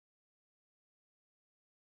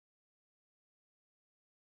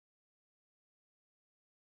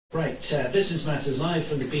Right, Business Matters live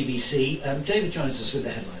from the BBC. David joins us with the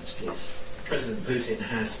headlines, please. President Putin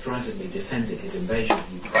has stridently defended his invasion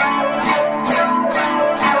of Ukraine.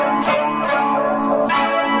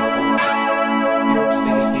 Europe's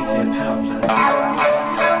biggest nuclear power plant.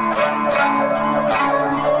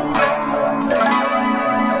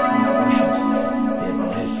 Russians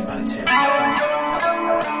nearby humanitarian.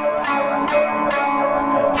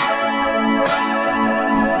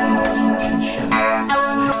 Russian shell.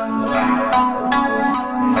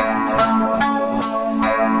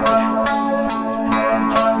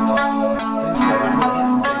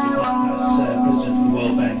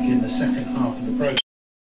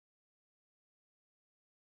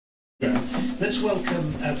 Let's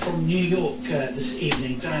welcome from New York this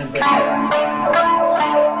evening, Diane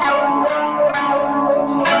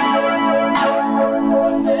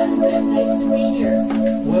Nice to meet you.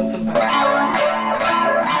 Welcome back.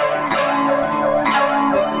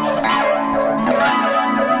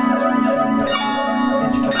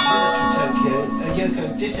 Yoko,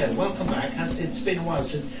 ditto, welcome back. It's been a while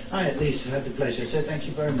since I at least have had the pleasure, so thank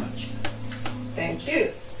you very much. Thank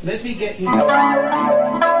you. Let me get you... In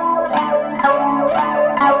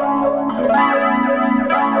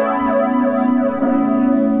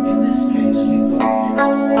this case, we've got...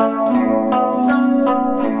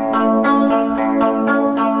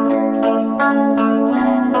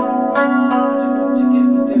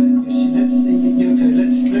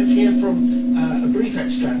 Let's hear from a brief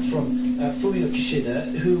extract from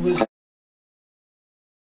Kietzched, who was...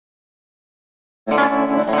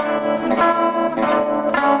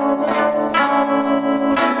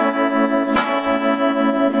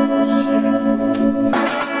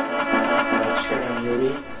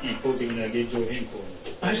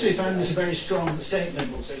 I actually found this a very strong statement.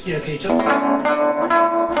 Yeah, okay, strongly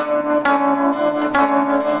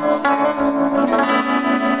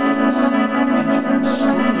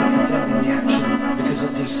condemning the action because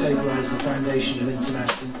it destabilised the foundation of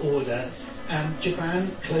international order, and Japan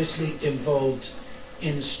closely involved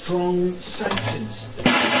in strong sanctions.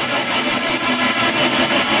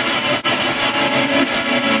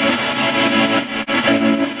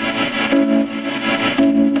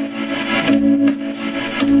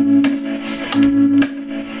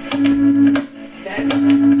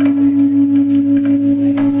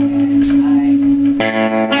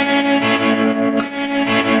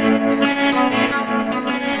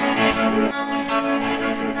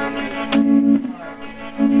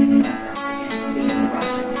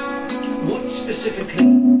 Specifically,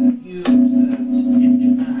 you observed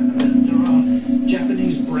in Japan, and there are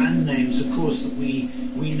Japanese brand names, of course, that we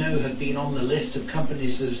know have been on the list of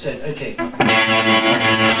companies that have said, okay. I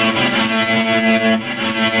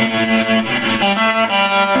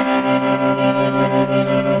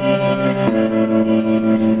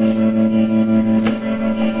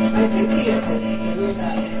think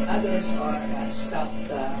CUIDAD and others are stopped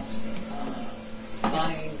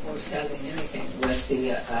buying or selling anything with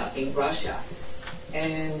the in Russia,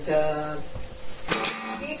 and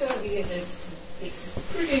these are the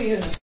pretty